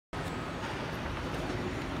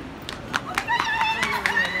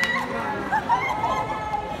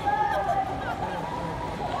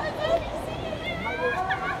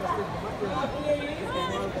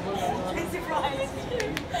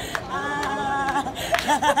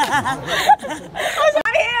I'm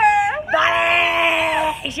here!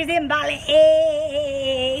 Bali! She's in Bali!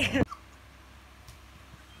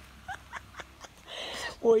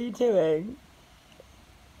 What are you doing?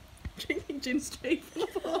 Drinking gin straight from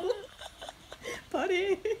the bottle.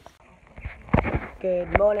 Party!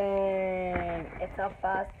 Good morning! It's our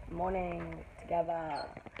first morning together.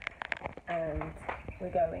 And we're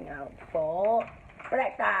going out for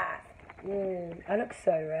breakfast! I look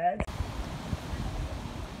so red.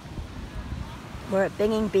 We're at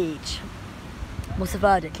Binging Beach. What's the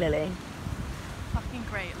verdict, Lily? Fucking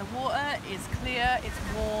great. The water is clear, it's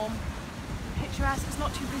warm, picturesque, it's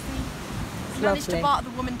not too busy. We managed to barter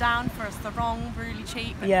the woman down for us the wrong, really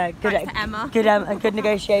cheap. Yeah, good. Thanks to Emma. Good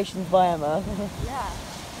negotiations by Emma. Yeah.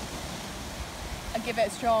 I give it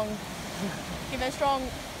a strong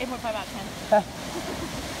 8.5 out of 10.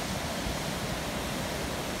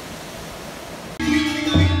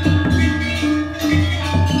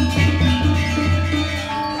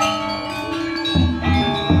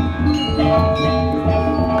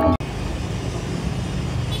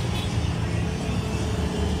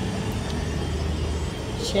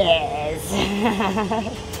 Cheers.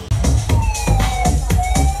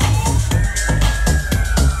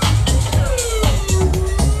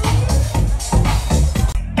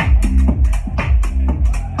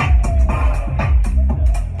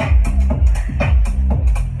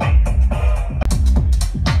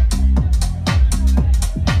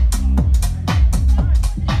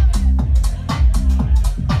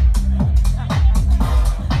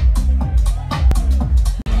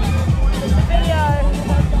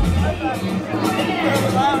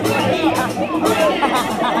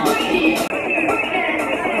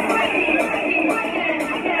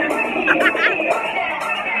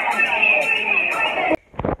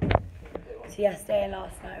 So yesterday and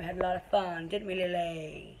last night we had a lot of fun, didn't we,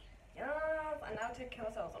 Lily? Yeah, and now to kill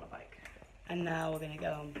ourselves on a bike. And now we're gonna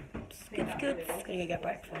go gonna go get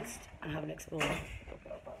breakfast and have an explore.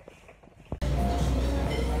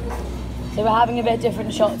 So we're having a bit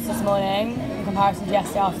different shots this morning in comparison to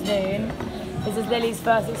yesterday afternoon. This is Lily's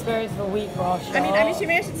first experience of a wheat grass shot. I'm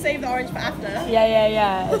assuming I should save the orange for after.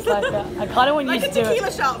 Yeah. It's like I kind of want you like to a do tequila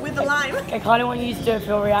it. shot with the lime. I kind of want you to do it for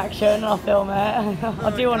your reaction, and I'll film it.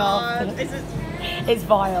 I'll do one after. It's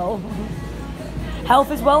vile.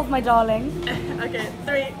 Health is wealth, my darling. Okay,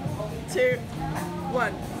 3, 2,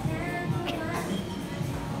 1.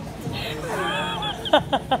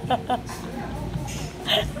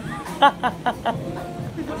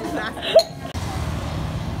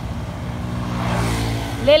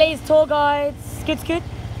 Lily's tour guides. Good.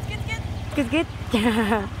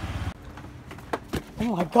 Oh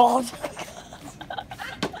my god.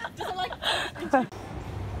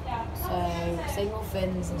 So, Signal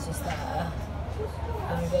Fins is just there.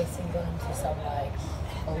 And we're basically going to some like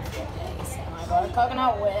old place. And I got a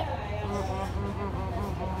coconut whip.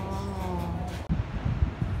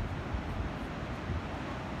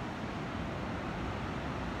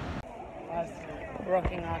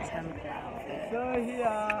 Rocking our temple outfit. So here,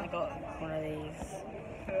 I got one of these.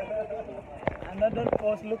 another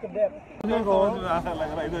post. Look at that.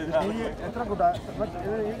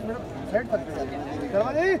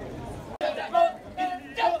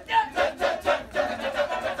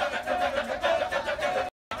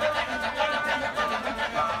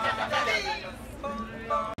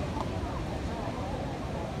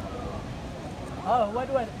 Oh,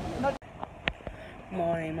 what? Not.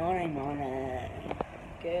 Morning.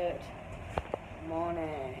 Good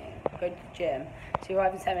morning. Going to the gym. So we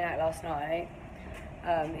arrived in Seminyak last night.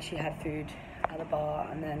 She had food at the bar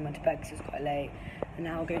and then went to bed because it was quite late. And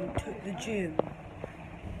now we're going to the gym.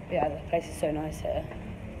 But yeah, the place is so nice here.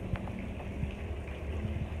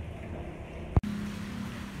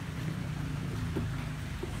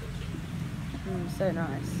 So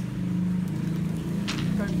nice.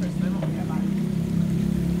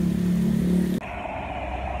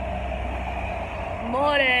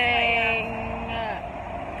 Morning!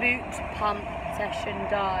 Boot pump session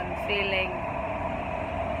done. Feeling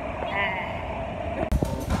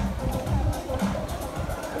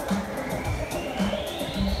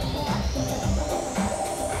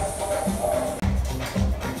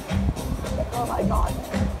oh my god.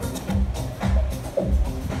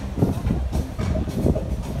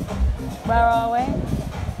 Where are we?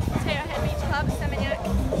 Tailhead Beach Club, Seminyak.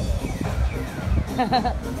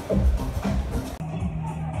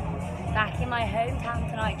 Back in my hometown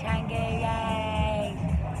tonight, Canggu, yay!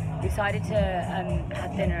 We decided to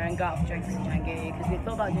have dinner and go out for drinks in Canggu because we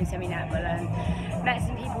thought about doing Seminyak, but met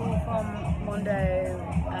some people from Mondo,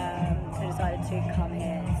 so decided to come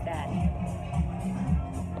here instead.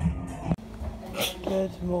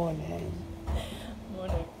 Good morning.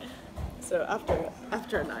 Morning. So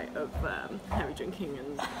after a night of heavy drinking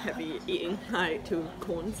and heavy eating, I ate 2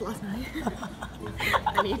 corns last night.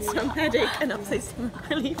 I need some headache and upset stomach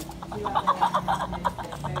relief.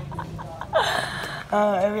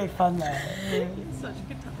 Oh, it'll be fun though. It's such a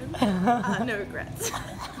good time. No regrets.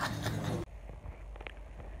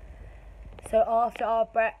 So after our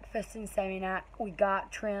breakfast in Seminac, we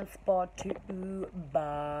got transport to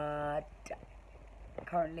Ubud.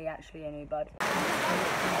 Currently actually in Ubud.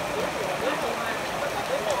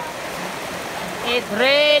 It's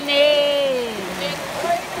raining!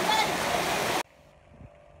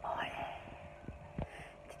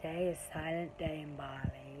 Today is silent day in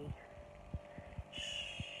Bali.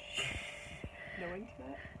 No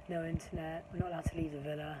internet? No internet. We're not allowed to leave the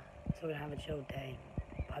villa, so we're gonna have a chilled day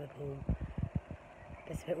by the pool.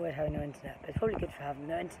 It's a bit weird having no internet, but it's probably good for having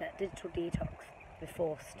no internet. Digital detox. We're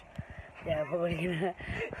forced. Yeah, we're probably gonna.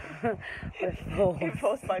 We're forced. We're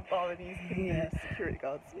forced by Balinese security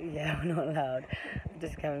guards. Yeah, we're not allowed. We're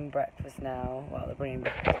just having breakfast now. Well, they're bringing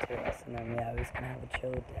breakfast to us, and then yeah, we're just gonna have a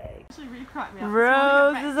chilled day. Actually, really cracked me up.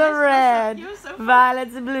 Roses are red, so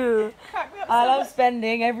violets are blue. Cracked me up I love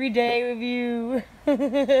spending every day with you.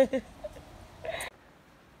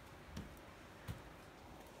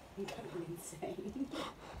 Insane.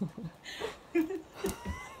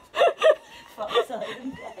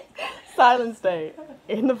 Silence day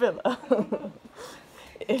in the villa.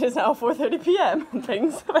 It is now 4:30 p.m. and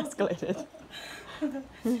things have escalated.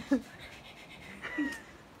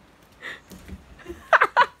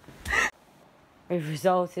 We've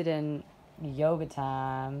resulted in yoga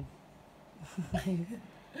time to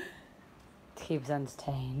keep us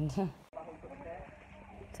entertained.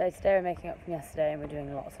 So today we're making up from yesterday and we're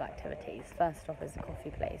doing lots of activities. First off is the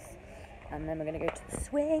coffee place, and then we're going to go to the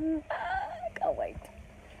swing. Can't wait.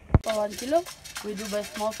 For 1 kilo, we do by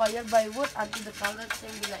small fire by wood until the color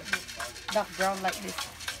will be like this, dark brown like this.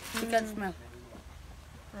 You can smell.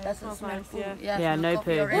 Doesn't smell poo. Yeah, no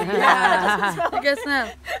poo. You can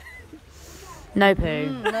smell. No poo.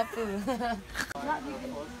 No poo.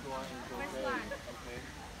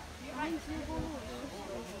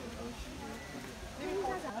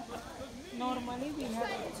 Normally we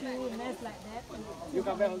have 2 nests like that. You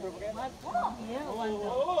come back on top again? Yeah, one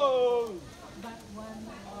dog. But one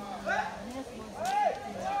nest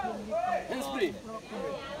was Free.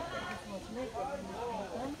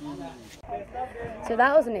 So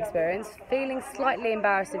that was an experience. Feeling slightly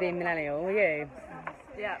embarrassed of being millennial. Were you?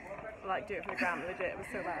 Yeah, like do it for the gram, legit, it was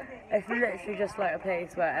so bad. It's literally just like a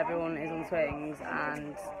place where everyone is on swings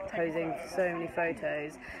and posing for so many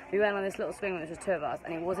photos. We went on this little swing when it was just 2 of us,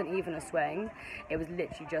 and it wasn't even a swing. It was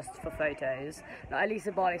literally just for photos. Like, at least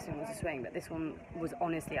the Bali swing was a swing, but this one was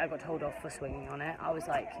honestly, I got told off for swinging on it. I was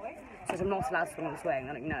like, so I'm not allowed to swing on the swing.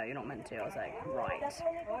 They're like, no, you're not meant to. I was like, right,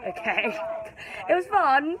 okay. It was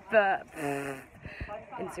fun, but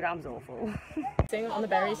Instagram's awful. Sitting on the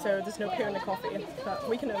berry, so there's no poo in the coffee, but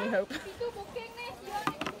we can only hope.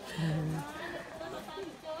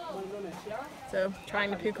 So, trying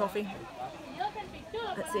the poo coffee.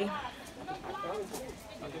 Let's see.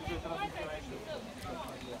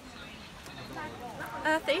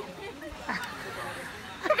 Earthy.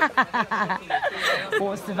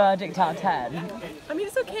 What's the verdict out of 10? I mean,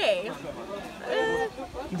 it's okay.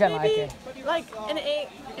 You don't like it? Like an 8.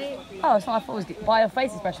 Oh, it's not. I thought it was good. By your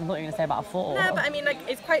face expression, I thought you were going to say about a 4. No, but I mean, like,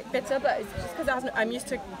 it's quite bitter, but it's just because I'm used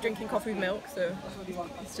to drinking coffee with milk, so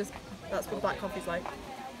it's just, that's what black coffee's like.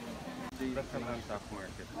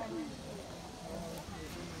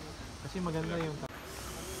 Kasi maganda yung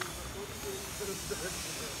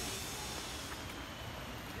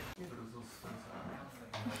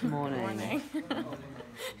Morning.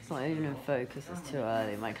 It's not even in focus, it's too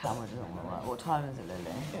early. My camera doesn't want to work. What time is it,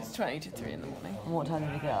 Lily? It's 20 to 3 in the morning. And what time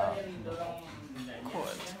did we get up?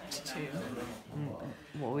 1:45 to 2.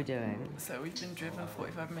 What are we doing? So we've been driven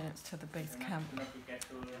 45 minutes to the base camp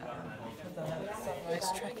for the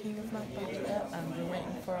sunrise trekking with Mount Butler, and we're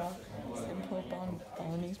waiting for our simple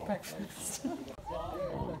Balinese breakfast.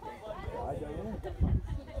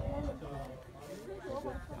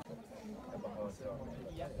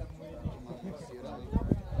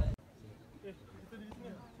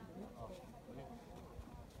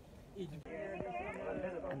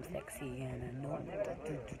 I'm sexy and I'm not.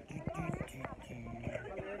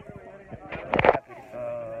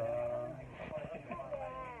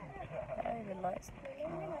 Oh, the lights are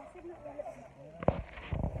picking up.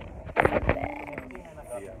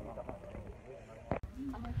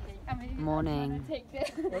 Morning.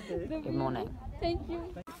 Good morning. Thank you.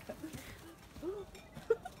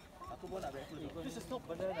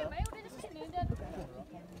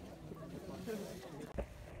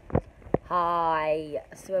 Hi,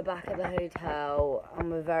 so we're back at the hotel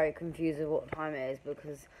and we're very confused with what time it is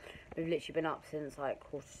because we've literally been up since like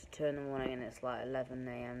 1:45 in the morning and it's like 11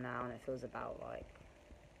 AM now and it feels about like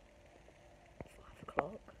 5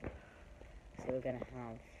 o'clock. So we're gonna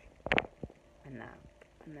have a nap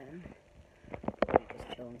and then probably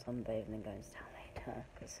just chill and sunbathe and then go into town later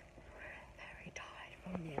because we're very tired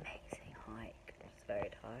from the amazing hike. It's very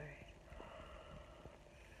tired.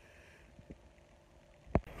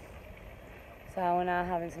 So we're now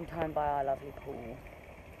having some time by our lovely pool.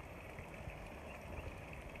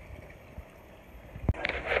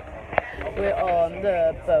 We're on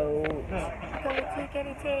the boat.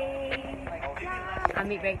 Gilli T. I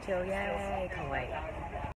meet Rachel, yay, can't wait.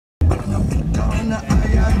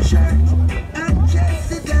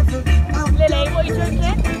 Lily, what are you drinking?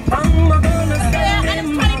 Yeah, and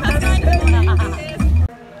it's 20 past 9.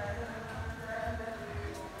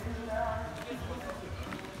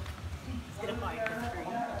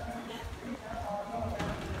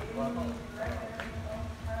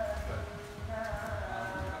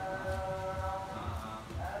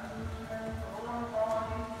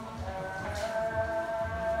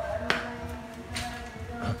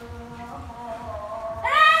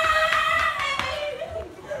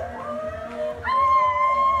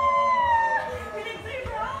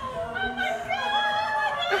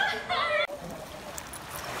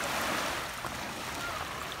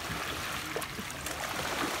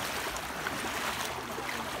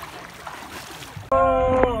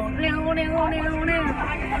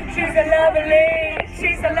 She's a lovely,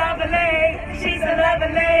 she's a lovely, she's a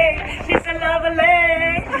lovely, she's a lovely,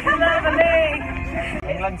 she's a lovely.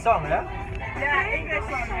 England song, yeah? Yeah, English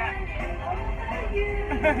song, yeah.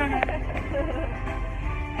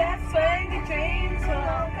 That's when the dreams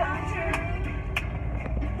will come true.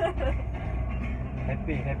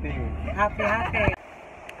 Happy. Happy.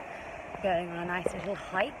 Going on a nice little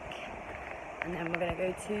hike, and then we're gonna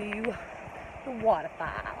go to the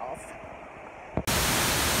waterfalls.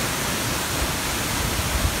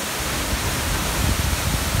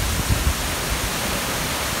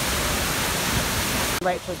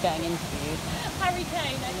 Rachel's getting interviewed. Harry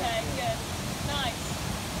Kane, okay, good. Nice.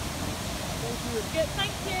 Good,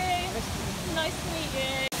 thank you. Nice to meet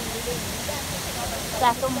you.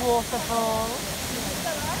 Second waterfall.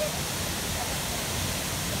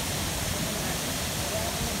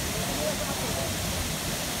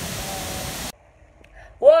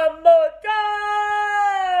 One more time!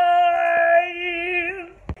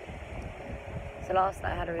 So last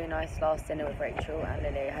night I had a really nice last dinner with Rachel and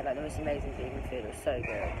Lily. I had like the most amazing vegan food. It was so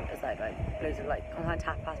good. It was like loads of like kind of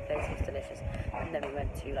tapas place. It was delicious. And then we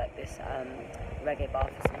went to like this reggae bar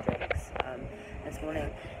for some drinks. This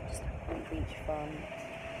morning, just on the beach front.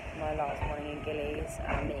 My last morning in Gilli's,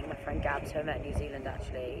 meeting my friend Gab, who I met in New Zealand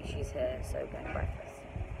actually. She's here, so getting breakfast.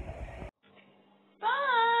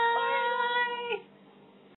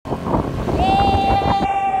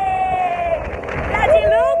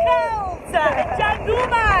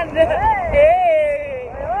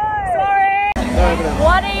 Hey. Sorry.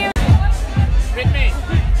 What are you? With me.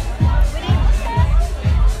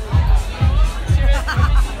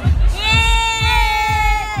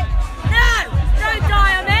 Yeah! No! Don't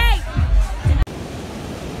die on me!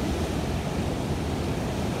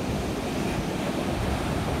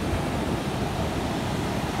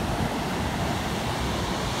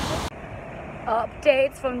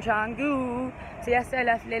 Updates from Canggu. So yesterday I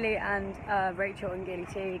left Lily and Rachel and Gilli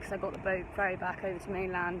T because I got the boat ferry back over to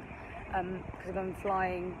mainland because I'm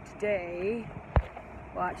flying today.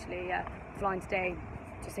 Well, actually, yeah, flying today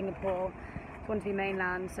to Singapore. Just wanted to be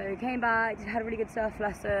mainland, so came back, had a really good surf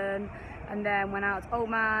lesson, and then went out to Old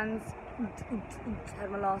Man's. Had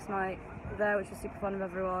my last night there, which was super fun with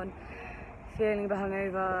everyone. Feeling a bit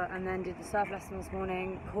hungover, and then did the surf lesson this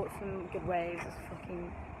morning. Caught some good waves. It was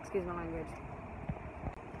fucking, excuse my language.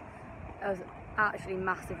 It was actually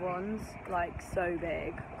massive ones, like so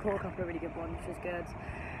big. Caught a couple of really good ones, which was good.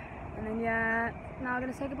 And then yeah, now I'm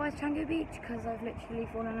gonna say goodbye to Canggu Beach because I've literally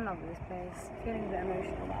fallen in love with this place. Feeling a bit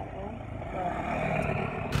emotional about it all.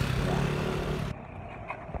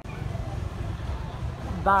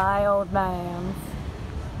 But, bye, old man.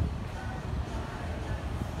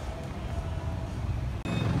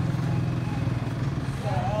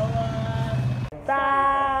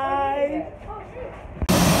 Bye.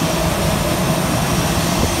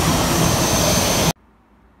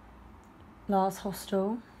 Last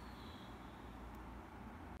hostel.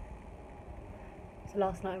 So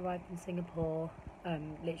last night I arrived in Singapore,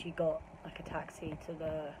 literally got like a taxi to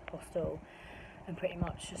the hostel and pretty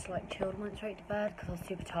much just like chilled and went straight to bed because I was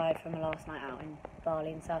super tired from my last night out in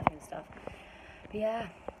Bali and surfing and stuff. But yeah,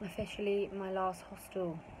 officially my last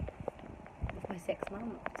hostel of my 6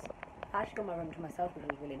 months. I actually got my room to myself, which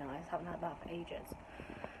was really nice. Haven't had that for ages.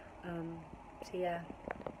 So yeah,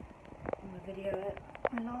 I'm gonna video it.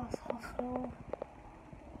 My last hostel,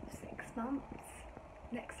 6 months.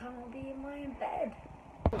 Next time I'll be in my own bed.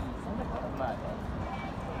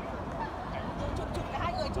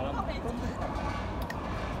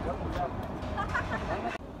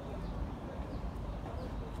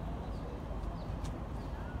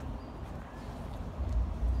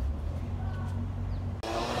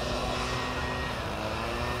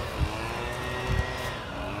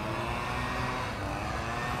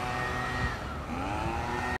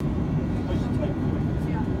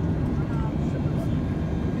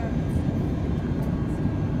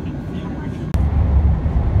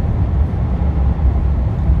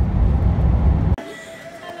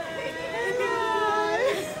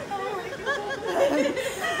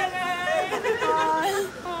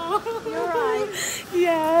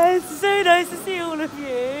 Yeah, it's so nice to see all of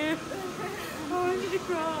you. Oh, I'm gonna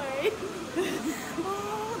cry.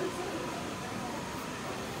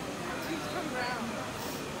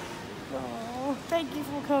 Oh, thank you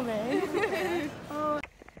for coming. Oh.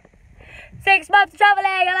 6 months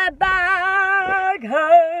travelling and I'm back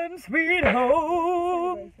home, sweet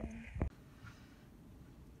home.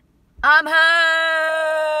 I'm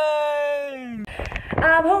home.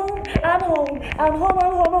 I'm home, I'm home, I'm home,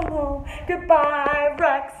 I'm home, I'm home. Goodbye,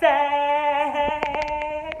 rucksack.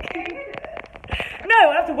 No, I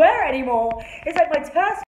don't have to wear it anymore. It's like my first